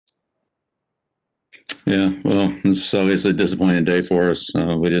Yeah, well, it's obviously a disappointing day for us.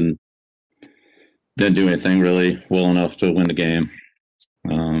 We didn't do anything really well enough to win the game.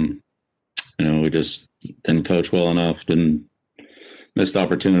 We just didn't coach well enough, didn't missed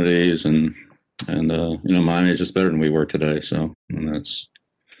opportunities, and Miami is just better than we were today. So that's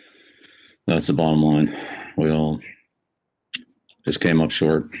the bottom line. We all just came up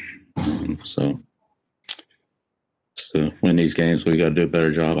short. So to win these games, we got to do a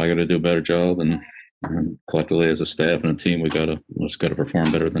better job. I got to do a better job, and collectively as a staff and a team, we got to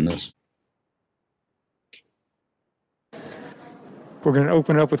perform better than this. We're going to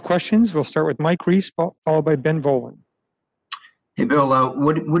open it up with questions. We'll start with Mike Reese, followed by Ben Volen. Hey, Bill,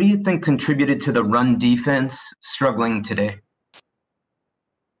 what do you think contributed to the run defense struggling today?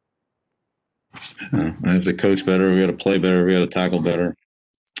 I have to coach better. We got to play better. We got to tackle better.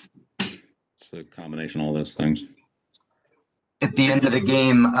 It's a combination of all those things. At the end of the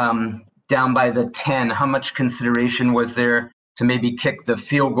game, down by the 10, how much consideration was there to maybe kick the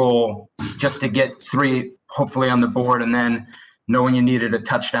field goal just to get 3, hopefully on the board, and then knowing you needed a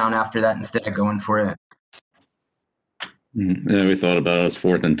touchdown after that instead of going for it? Yeah, we thought about it as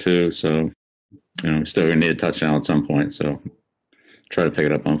 4th and 2, so still gonna need a touchdown at some point. So try to pick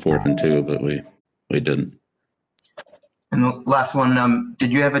it up on 4th and 2, but we didn't. And the last one,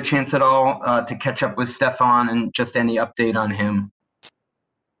 did you have a chance at all to catch up with Stefan, and just any update on him?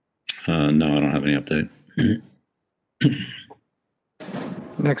 No, I don't have any update.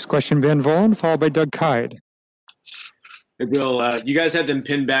 Next question, Ben Volen, followed by Doug Kyed. Hey, Bill, you guys had them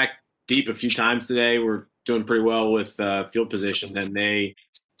pinned back deep a few times today. We're doing pretty well with field position, and they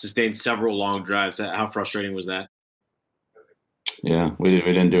sustained several long drives. How frustrating was that? Yeah, we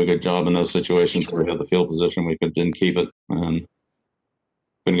didn't do a good job in those situations where we had the field position. We didn't keep it, and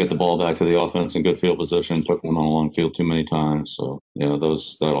couldn't get the ball back to the offense in good field position. Took them on a long field too many times. So yeah,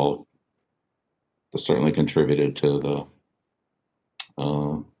 that all certainly contributed to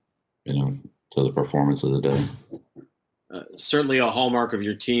the performance of the day. Certainly a hallmark of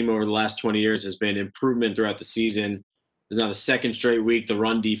your team over the last 20 years has been improvement throughout the season. It's now the second straight week. The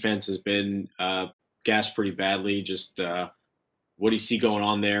run defense has been gassed pretty badly. Just what do you see going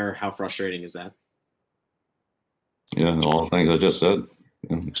on there? How frustrating is that? Yeah, all the things I just said.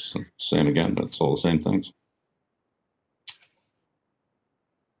 Same again, but it's all the same things.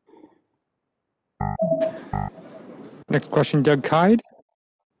 Next question, Doug Kyed.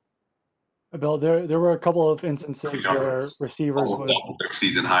 Bill, there were a couple of instances where receivers would their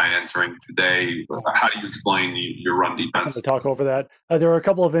season high entering today. How do you explain your run defense? To talk over that. There were a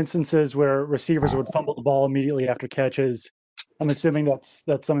couple of instances where receivers would fumble the ball immediately after catches. I'm assuming that's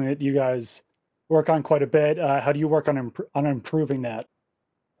something that you guys work on quite a bit. How do you work on improving that?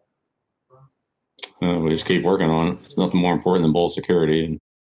 We just keep working on it. It's nothing more important than ball security. And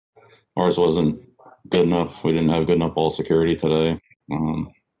ours wasn't good enough. We didn't have good enough ball security today.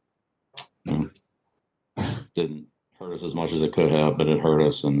 Didn't hurt us as much as it could have, but it hurt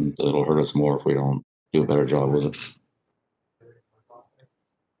us, and it'll hurt us more if we don't do a better job with it.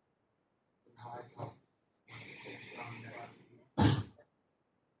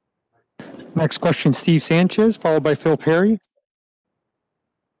 Next question, Steve Sanchez, followed by Phil Perry.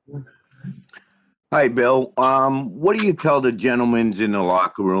 Hi, Bill. What do you tell the gentlemen in the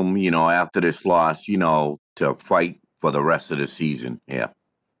locker room, after this loss, to fight for the rest of the season? Yeah.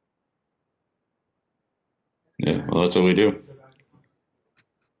 Yeah, well, that's what we do.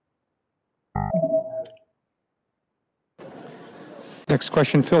 Next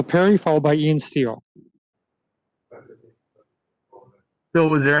question, Phil Perry, followed by Ian Steele. Bill,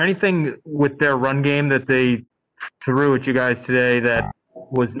 was there anything with their run game that they threw at you guys today that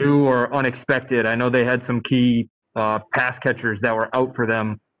was new or unexpected? I know they had some key pass catchers that were out for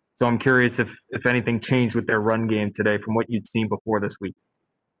them, so I'm curious if anything changed with their run game today from what you'd seen before this week.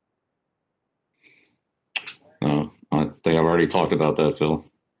 I think I've already talked about that, Phil.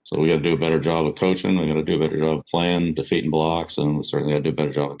 So we got to do a better job of coaching. We got to do a better job of playing, defeating blocks, and we certainly got to do a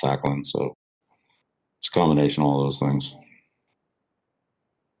better job of tackling. So it's a combination of all those things.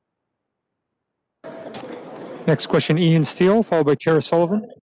 Next question, Ian Steele, followed by Tara Sullivan.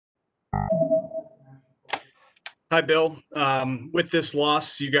 Hi, Bill. With this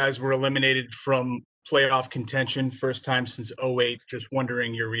loss, you guys were eliminated from playoff contention, first time since 2008. Just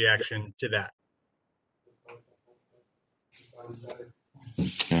wondering your reaction to that.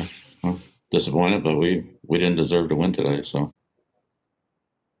 Yeah, well, disappointed, but we didn't deserve to win today. So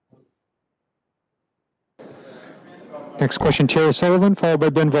next question, Tara Sullivan, followed by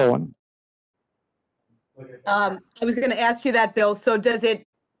Ben Volen. I was going to ask you that, Bill. So does it,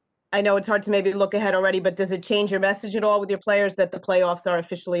 I know it's hard to maybe look ahead already, but does it change your message at all with your players that the playoffs are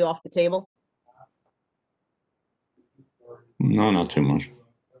officially off the table? No, not too much.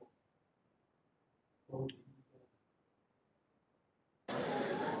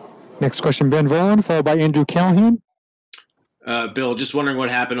 Next question, Ben Volin, followed by Andrew Callahan. Bill, just wondering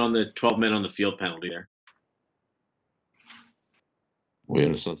what happened on the 12 men on the field penalty there. We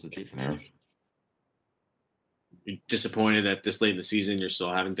had a substitution error. You disappointed that this late in the season you're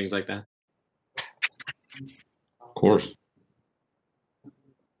still having things like that? Of course.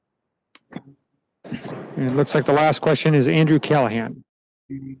 And it looks like the last question is Andrew Callahan.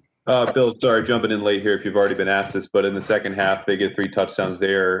 Bill, sorry, jumping in late here if you've already been asked this, but in the second half, they get 3 touchdowns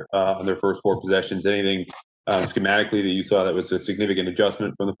there on their first 4 possessions. Anything schematically that you saw that was a significant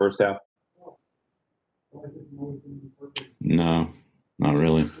adjustment from the first half? No, not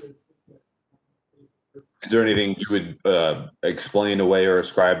really. Is there anything you would explain away or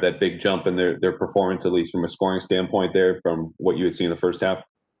ascribe that big jump in their performance, at least from a scoring standpoint there, from what you had seen in the first half?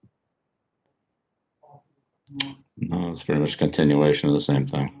 No, it's pretty much a continuation of the same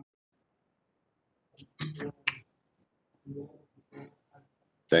thing.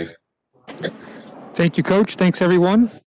 Thanks. Thank you, Coach. Thanks, everyone.